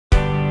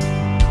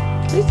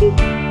Lucy.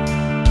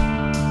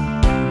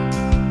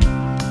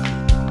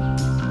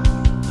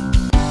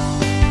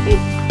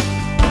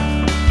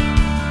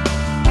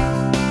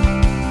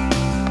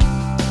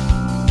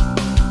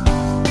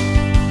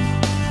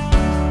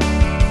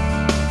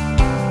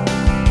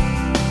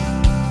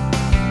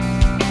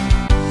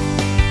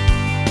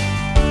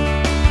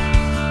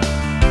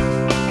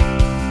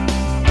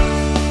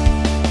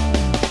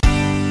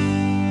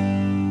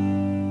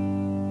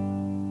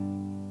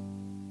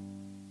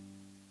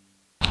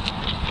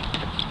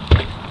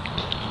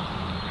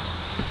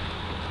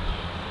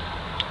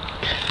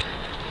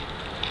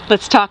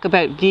 Let's talk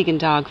about vegan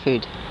dog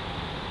food.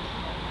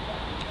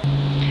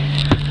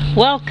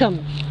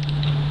 Welcome.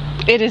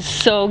 It is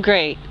so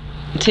great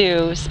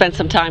to spend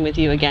some time with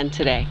you again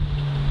today.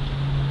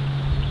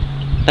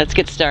 Let's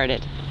get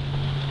started.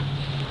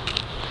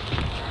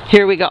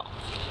 Here we go.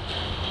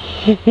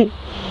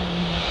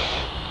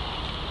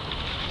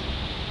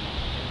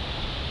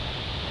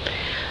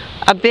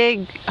 A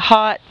big,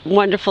 hot,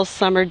 wonderful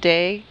summer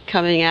day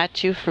coming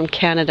at you from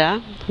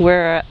Canada.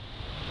 We're at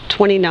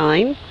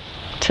 29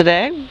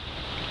 today.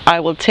 I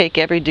will take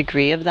every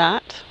degree of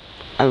that.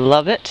 I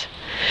love it.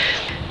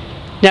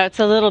 Now it's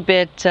a little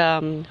bit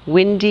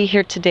windy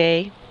here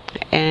today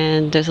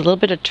and there's a little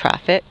bit of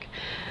traffic.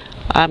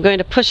 I'm going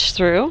to push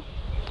through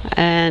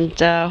and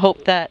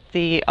hope that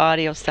the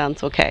audio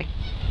sounds okay.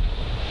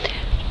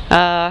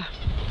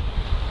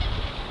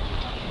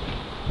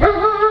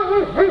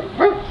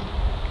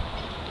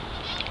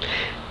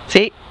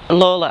 See,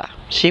 Lola,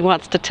 she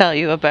wants to tell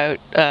you about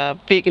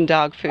vegan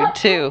dog food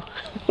too.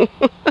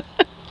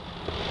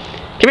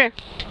 Come here.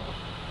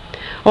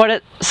 I want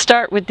to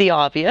start with the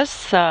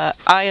obvious. I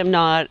am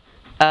not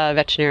a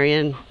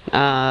veterinarian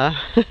and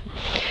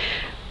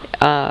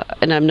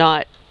I'm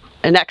not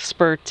an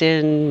expert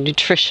in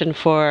nutrition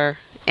for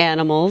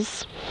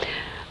animals,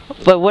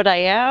 but what I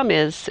am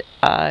is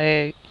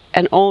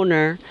an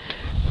owner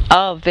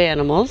of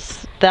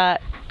animals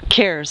that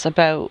cares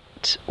about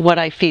what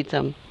I feed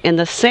them. In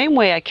the same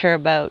way I care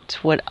about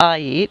what I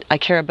eat, I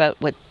care about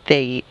what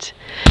they eat.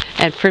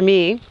 And for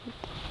me,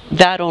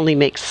 that only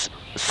makes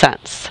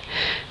sense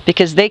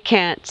because they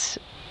can't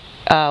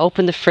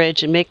open the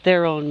fridge and make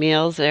their own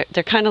meals.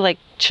 They're kind of like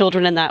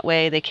children in that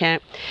way. They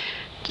can't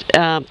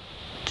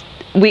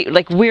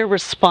we're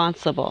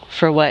responsible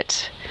for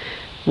what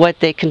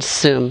they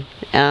consume.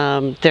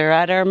 They're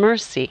at our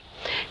mercy,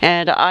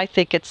 and I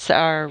think it's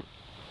our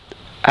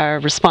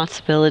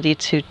responsibility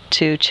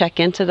to check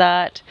into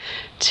that,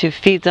 to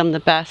feed them the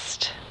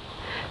best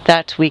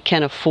that we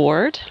can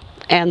afford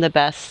and the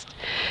best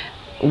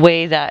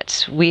way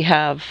that we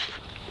have.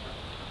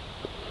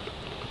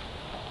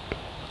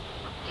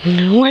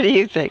 What do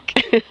you think?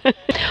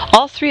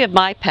 All three of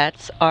my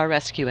pets are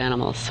rescue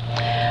animals.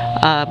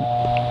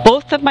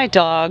 Both of my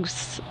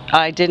dogs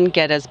I didn't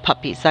get as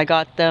puppies. I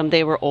got them,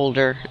 they were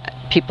older.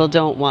 People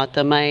don't want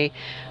them.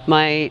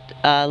 My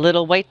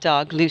little white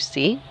dog,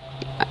 Lucy,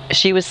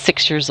 she was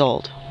 6 years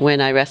old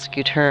when I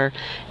rescued her.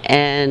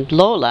 And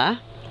Lola,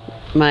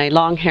 my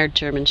long-haired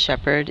German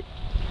Shepherd,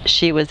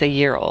 she was a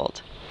year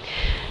old.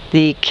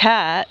 The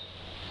cat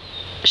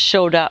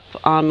showed up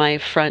on my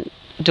front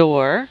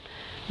door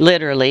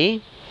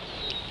literally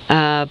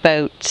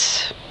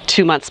about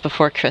 2 months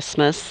before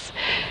Christmas,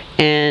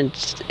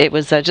 and it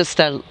was just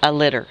a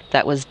litter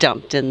that was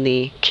dumped in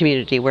the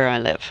community where I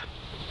live.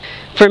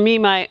 For me,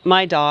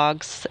 my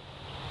dogs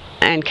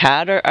and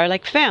cat are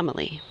like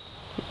family.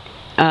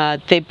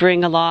 They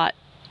bring a lot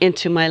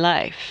into my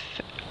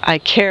life. I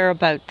care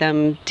about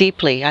them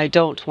deeply. I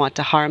don't want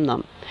to harm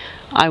them.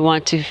 I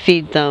want to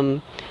feed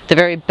them the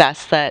very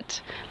best that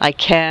I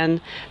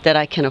can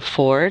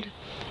afford,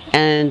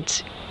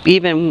 and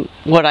even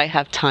what I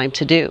have time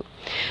to do.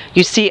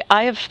 You see,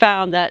 I have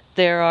found that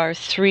there are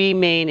three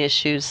main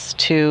issues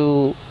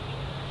to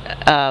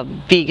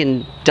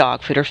vegan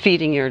dog food or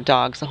feeding your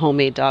dogs a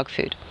homemade dog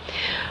food.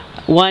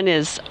 One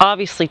is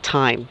obviously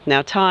time.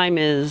 Now time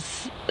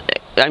is,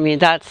 I mean,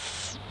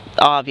 that's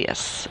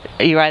obvious.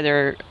 You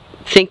either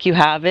think you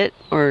have it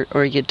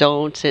or you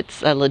don't.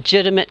 It's a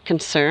legitimate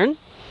concern.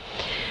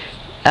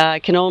 I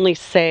can only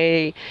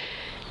say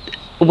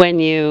when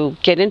you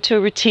get into a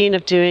routine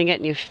of doing it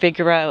and you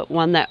figure out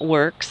one that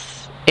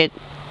works, it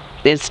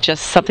is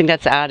just something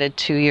that's added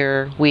to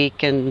your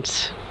week, and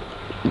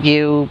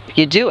you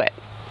do it.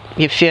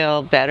 You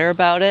feel better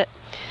about it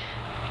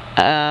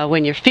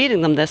when you're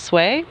feeding them this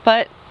way,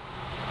 but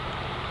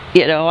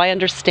you know, I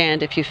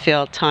understand if you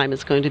feel time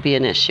is going to be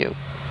an issue.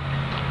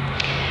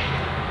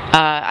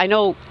 I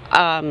know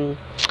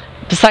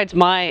besides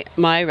my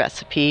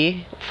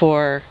recipe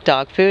for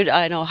dog food,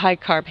 I know High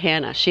Carb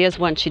Hannah. She has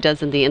one she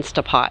does in the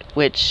Instapot,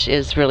 which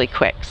is really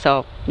quick.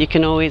 So you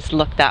can always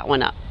look that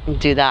one up and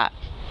do that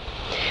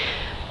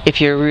if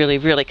you're really,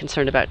 really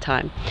concerned about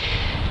time.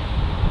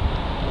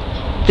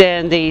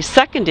 Then the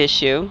second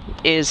issue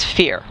is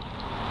fear.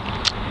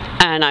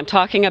 And I'm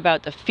talking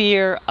about the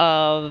fear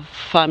of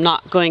I'm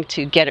not going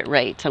to get it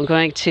right. I'm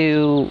going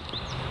to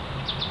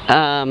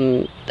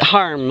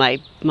harm my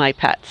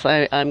pets.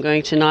 I'm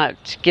going to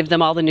not give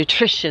them all the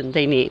nutrition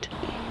they need.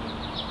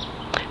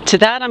 To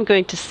that I'm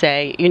going to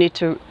say you need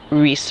to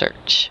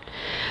research.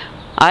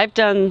 I've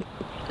done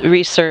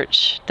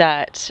research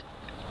that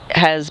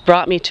has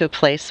brought me to a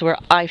place where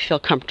I feel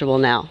comfortable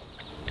now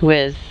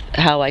with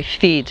how I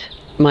feed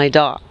my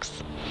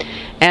dogs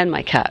and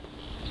my cat.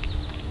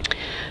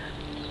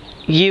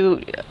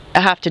 You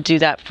have to do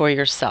that for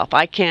yourself.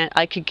 I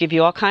could give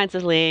you all kinds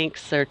of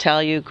links or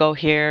tell you go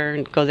here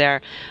and go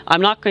there.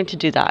 I'm not going to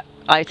do that.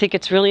 I think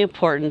it's really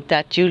important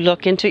that you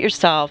look into it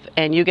yourself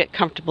and you get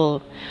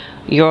comfortable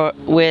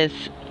with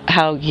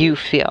how you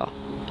feel.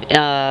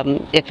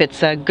 If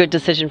it's a good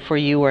decision for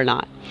you or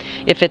not.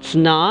 If it's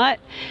not,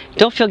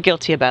 don't feel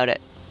guilty about it.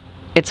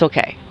 It's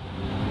okay,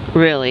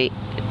 really.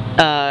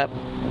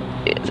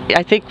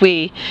 I think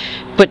we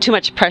put too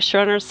much pressure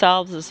on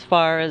ourselves as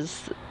far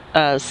as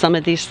some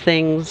of these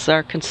things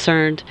are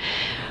concerned.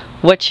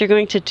 What you're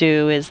going to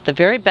do is the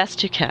very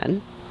best you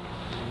can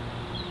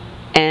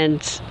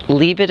and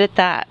leave it at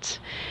that.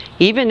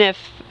 Even if,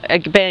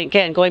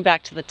 again, going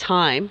back to the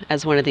time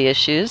as one of the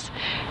issues,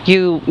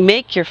 you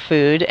make your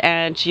food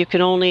and you can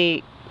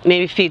only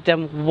maybe feed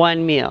them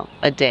one meal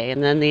a day,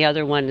 and then the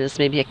other one is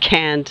maybe a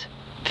canned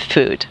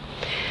food.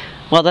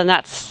 Well, then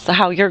that's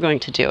how you're going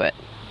to do it.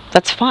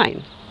 That's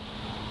fine.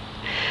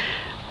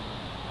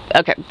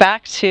 Okay,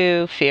 back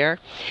to fear.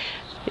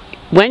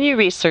 When you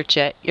research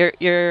it,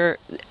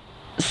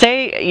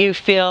 say you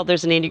feel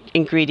there's an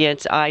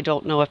ingredient, I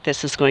don't know if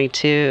this is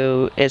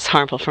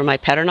harmful for my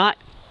pet or not.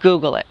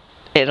 Google it.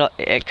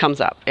 It comes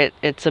up.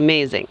 It's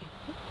amazing.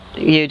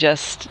 You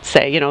just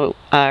say, can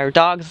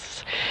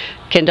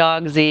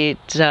dogs eat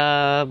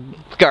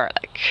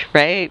garlic,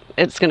 right?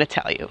 It's going to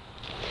tell you.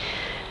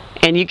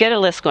 And you get a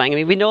list going. I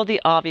mean, we know the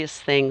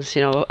obvious things,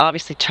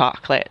 obviously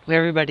chocolate.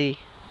 Everybody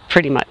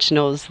pretty much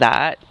knows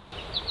that.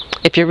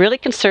 If you're really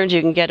concerned,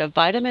 you can get a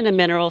vitamin and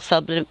mineral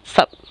supplement.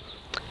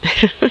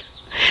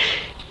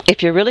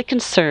 If you're really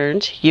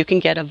concerned, you can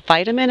get a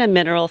vitamin and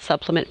mineral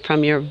supplement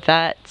from your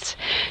vet.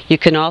 You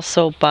can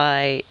also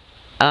buy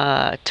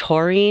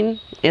taurine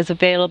is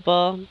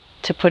available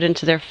to put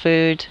into their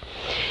food.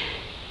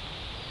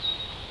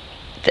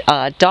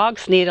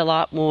 Dogs need a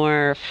lot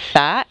more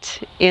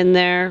fat in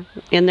their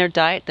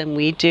diet than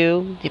we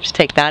do. You have to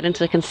take that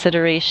into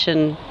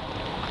consideration.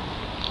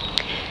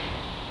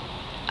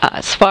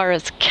 As far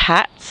as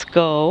cats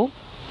go,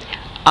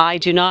 I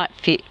do not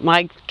feed,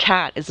 my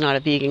cat is not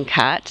a vegan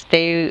cat.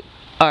 They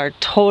are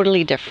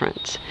totally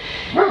different.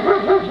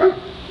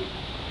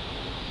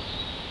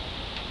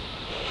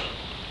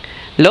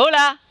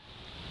 Lola,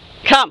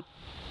 come.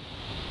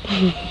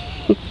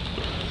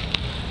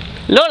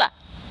 Lola.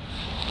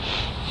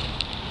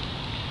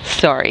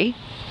 Sorry.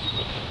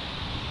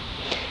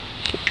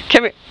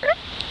 Come here.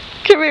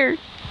 Come here.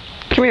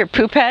 Come here,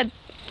 poop head.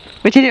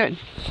 What you doing?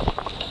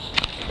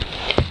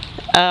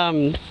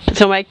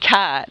 So my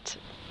cat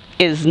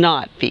is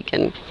not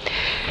vegan.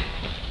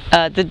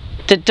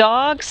 The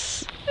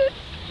dogs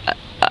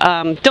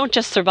don't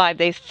just survive,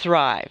 they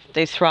thrive.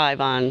 They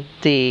thrive on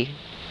a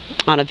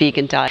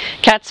vegan diet.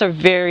 Cats are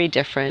very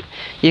different.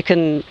 You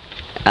can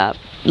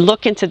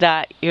look into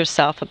that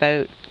yourself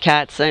about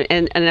cats.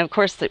 And of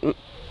course,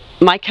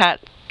 my cat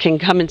can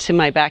come into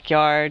my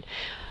backyard.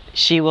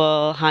 She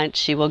will hunt,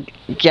 she will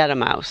get a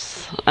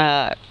mouse.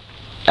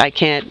 I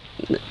can't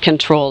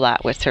control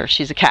that with her.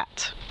 She's a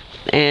cat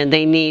and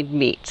they need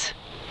meat.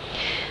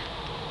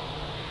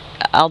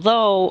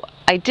 Although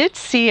I did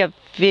see a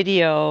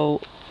video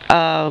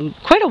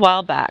quite a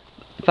while back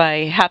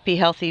by Happy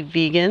Healthy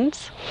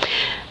Vegans,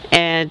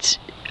 and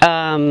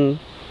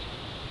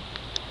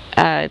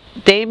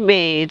they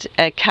made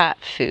a cat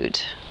food,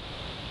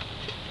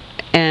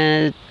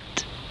 and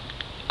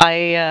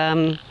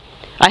I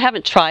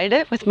haven't tried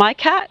it with my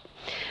cat,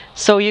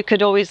 so you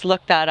could always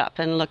look that up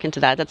and look into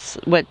that. That's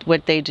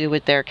what they do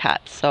with their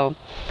cats. So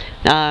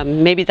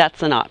maybe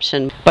that's an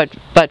option.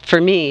 But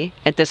for me,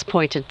 at this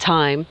point in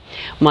time,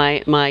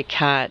 my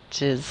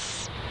cat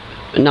is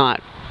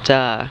not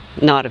a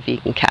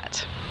vegan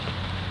cat.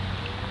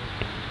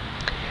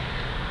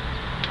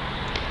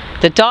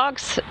 The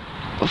dogs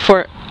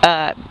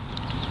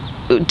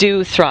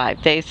do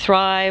thrive. They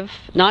thrive,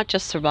 not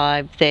just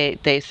survive.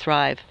 They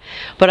thrive.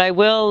 But I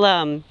will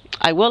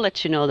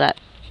let you know that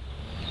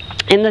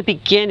in the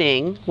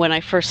beginning, when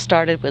I first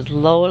started with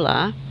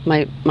Lola,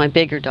 my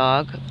bigger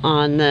dog,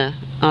 on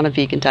a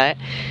vegan diet,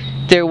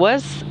 there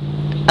was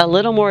a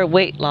little more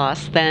weight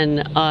loss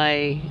than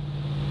I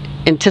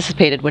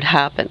anticipated would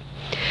happen.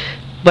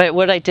 But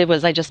what I did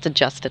was I just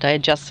adjusted. I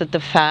adjusted the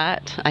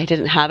fat. I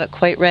didn't have it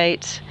quite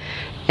right,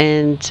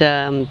 and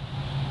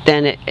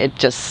then it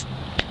just,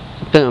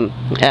 boom.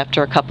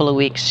 After a couple of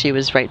weeks, she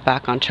was right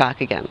back on track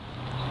again.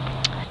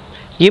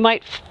 You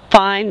might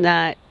find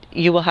that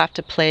you will have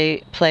to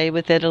play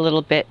with it a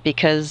little bit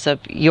because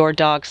of your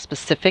dog's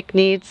specific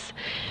needs.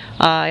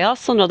 I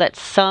also know that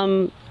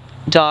some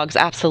dogs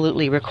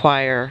absolutely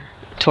require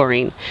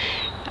taurine.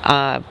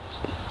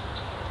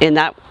 And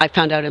that I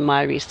found out in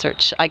my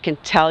research. I can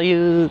tell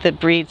you the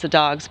breeds of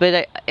dogs,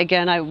 but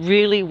again, I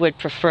really would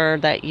prefer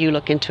that you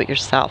look into it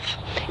yourself.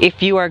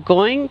 If you are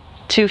going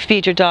to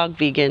feed your dog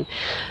vegan,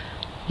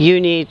 You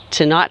need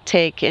to not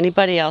take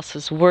anybody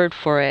else's word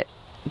for it,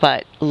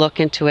 but look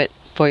into it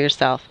for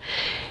yourself.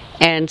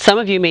 And some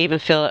of you may even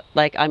feel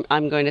like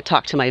I'm going to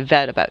talk to my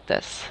vet about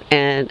this,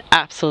 and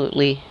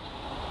absolutely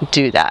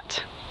do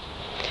that.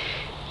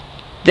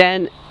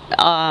 Then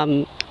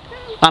I'm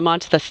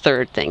on to the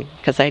third thing,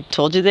 because I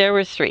told you there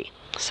were three.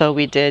 So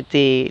we did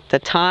the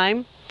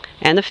time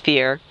and the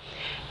fear.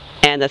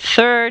 And the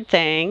third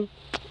thing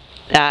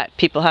that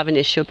people have an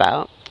issue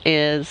about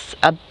is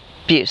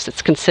abuse.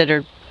 It's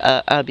considered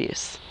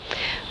abuse.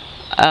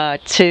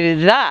 To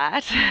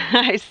that,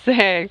 I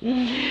say,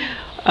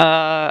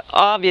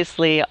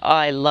 obviously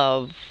I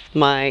love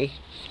my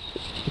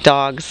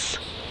dogs,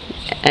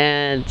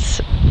 and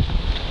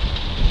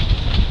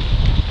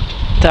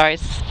sorry,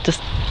 it's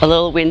just a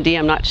little windy.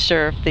 I'm not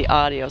sure if the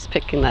audio is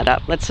picking that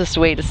up. Let's just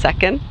wait a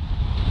second.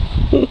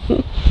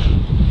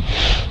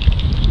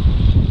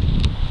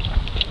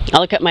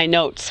 I'll look at my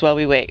notes while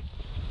we wait.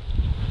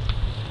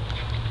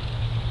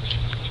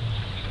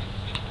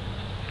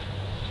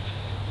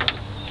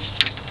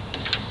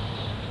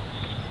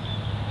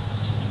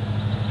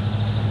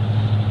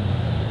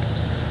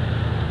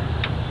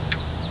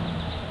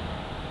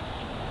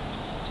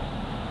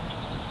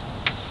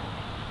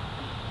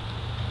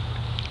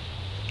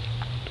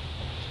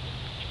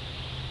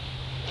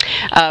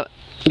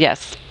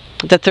 Yes,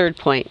 the third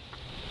point,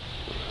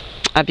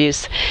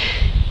 abuse.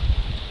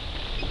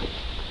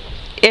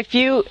 If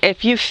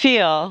you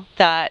feel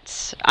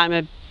that I'm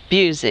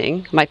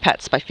abusing my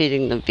pets by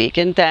feeding them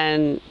vegan,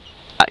 then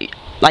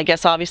I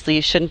guess obviously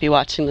you shouldn't be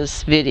watching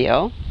this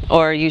video,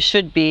 or you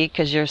should be,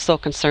 because you're so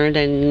concerned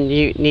and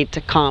you need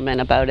to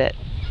comment about it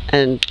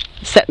and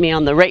set me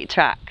on the right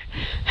track.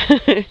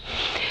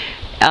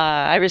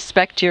 I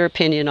respect your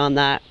opinion on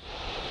that.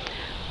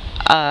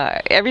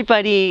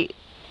 Everybody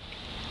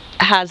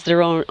has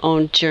their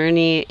own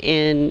journey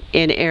in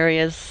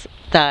areas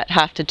that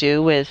have to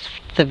do with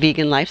the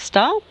vegan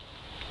lifestyle.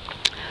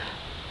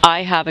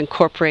 I have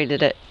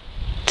incorporated it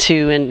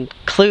to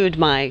include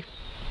my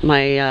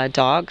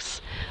dogs.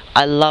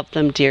 I love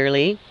them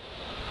dearly.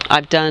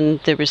 I've done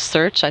the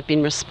research, I've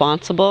been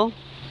responsible,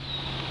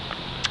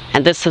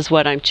 and this is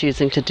what I'm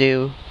choosing to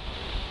do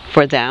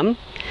for them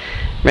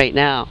right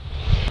now.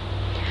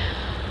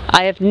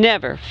 I have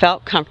never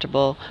felt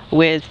comfortable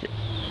with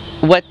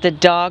what the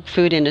dog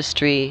food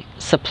industry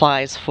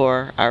supplies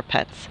for our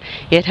pets.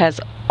 It has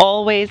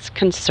always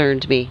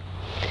concerned me.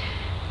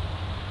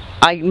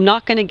 I'm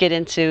not going to get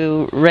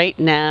into right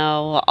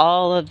now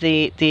all of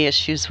the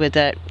issues with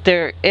it.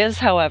 There is,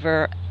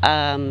 however,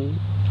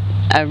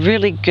 a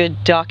really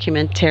good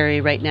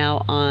documentary right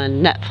now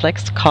on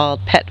Netflix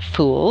called Pet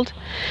Fooled.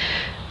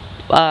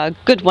 A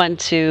good one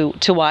to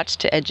watch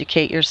to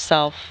educate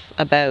yourself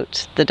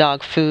about the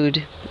dog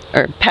food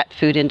or pet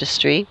food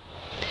industry.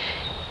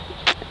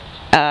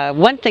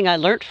 One thing I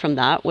learned from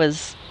that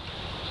was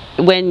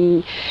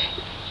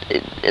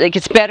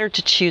it's better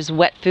to choose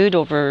wet food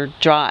over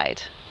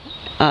dried.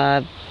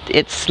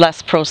 It's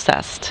less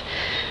processed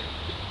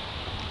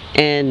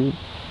and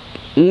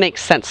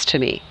makes sense to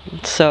me.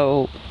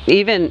 So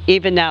even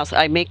now,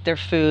 I make their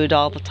food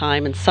all the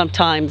time, and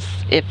sometimes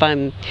if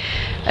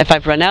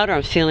I've run out or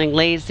I'm feeling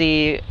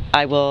lazy,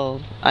 I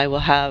will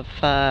have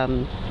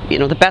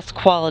the best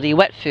quality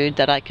wet food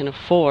that I can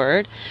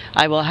afford.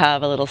 I will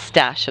have a little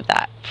stash of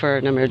that for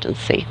an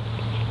emergency,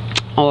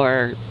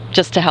 or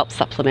just to help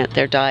supplement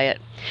their diet,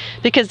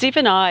 because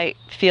even I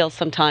feel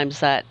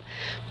sometimes that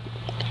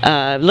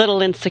a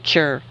little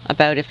insecure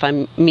about if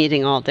I'm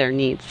meeting all their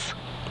needs.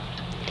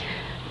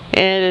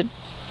 And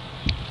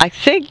I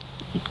think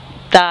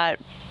that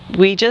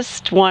we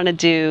just want to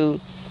do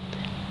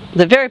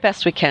the very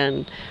best we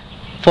can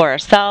for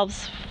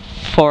ourselves,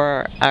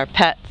 for our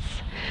pets,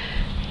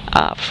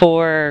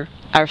 for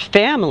our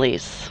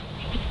families,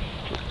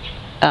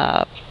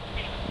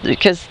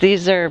 because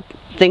these are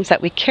things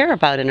that we care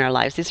about in our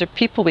lives. These are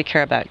people we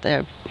care about.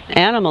 They're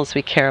animals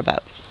we care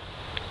about,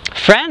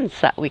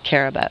 friends that we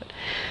care about.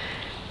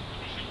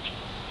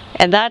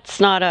 And that's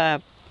not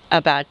a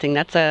bad thing.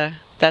 That's a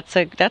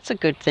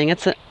good thing.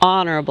 It's an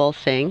honorable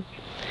thing.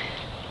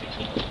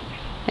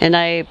 And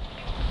I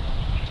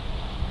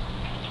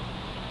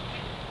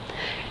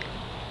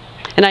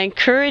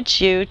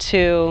encourage you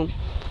to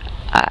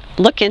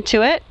look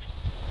into it,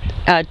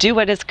 do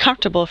what is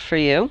comfortable for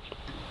you.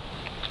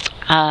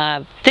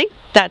 I think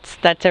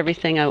that's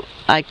everything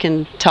I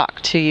can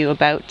talk to you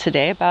about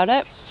today about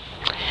it.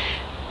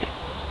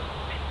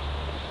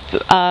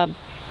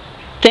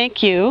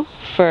 Thank you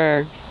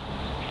for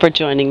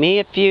joining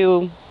me.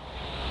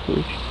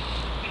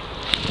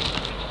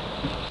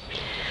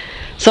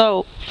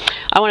 So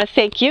I want to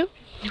thank you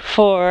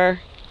for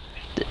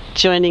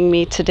joining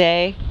me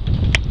today.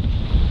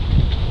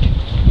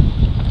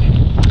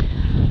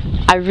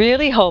 I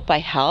really hope I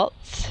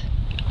helped,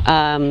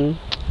 and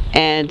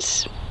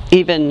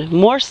even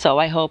more so,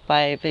 I hope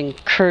I've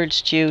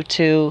encouraged you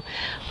to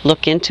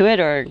look into it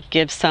or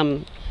give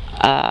someone's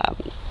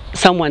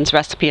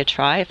recipe a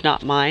try. If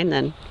not mine,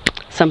 then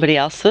somebody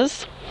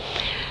else's.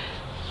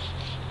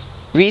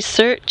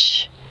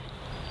 Research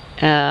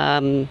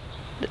Don't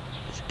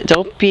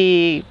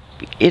be,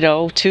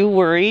 too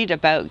worried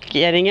about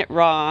getting it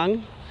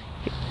wrong.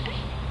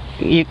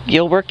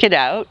 You'll work it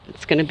out.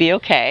 It's going to be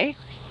okay.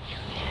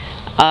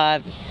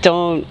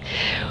 Don't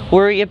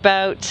worry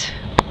about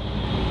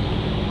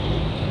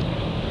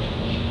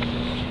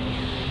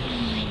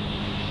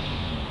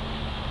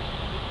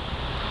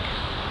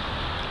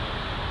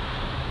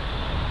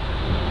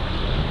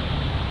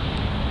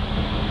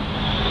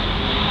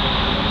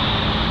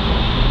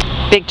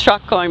big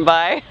truck going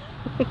by.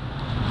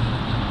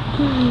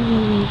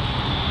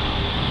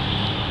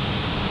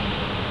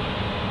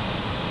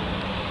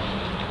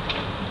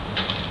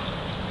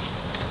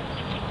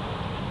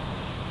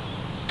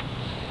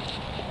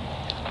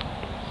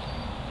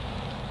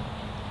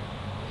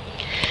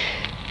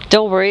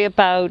 Don't worry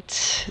about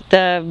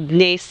the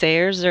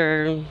naysayers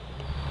or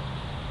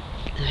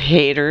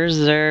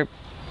haters or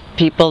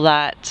people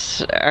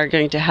that are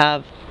going to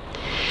have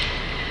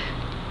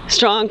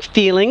strong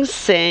feelings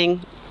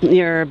saying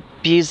you're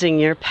abusing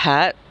your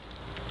pet,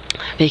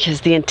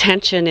 because the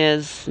intention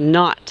is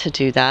not to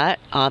do that,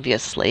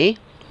 obviously.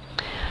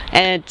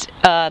 And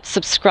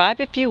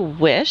subscribe if you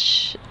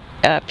wish.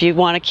 If you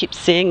want to keep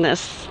seeing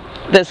this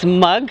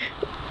mug,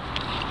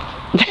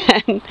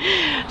 then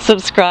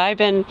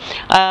subscribe. And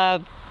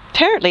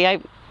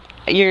apparently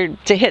you're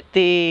to hit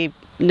the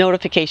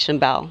notification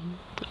bell,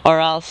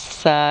 or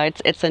else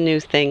it's a new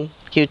thing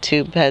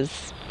YouTube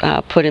has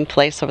put in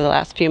place over the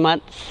last few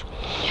months,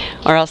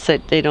 or else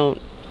they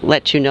don't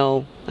let you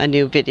know a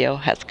new video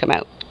has come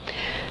out.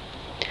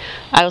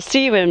 I will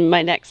see you in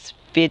my next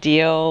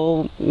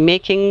video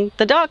making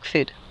the dog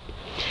food.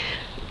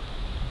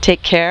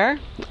 Take care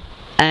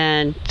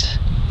and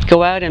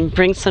go out and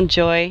bring some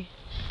joy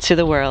to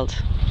the world.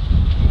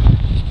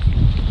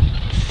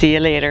 See you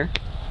later.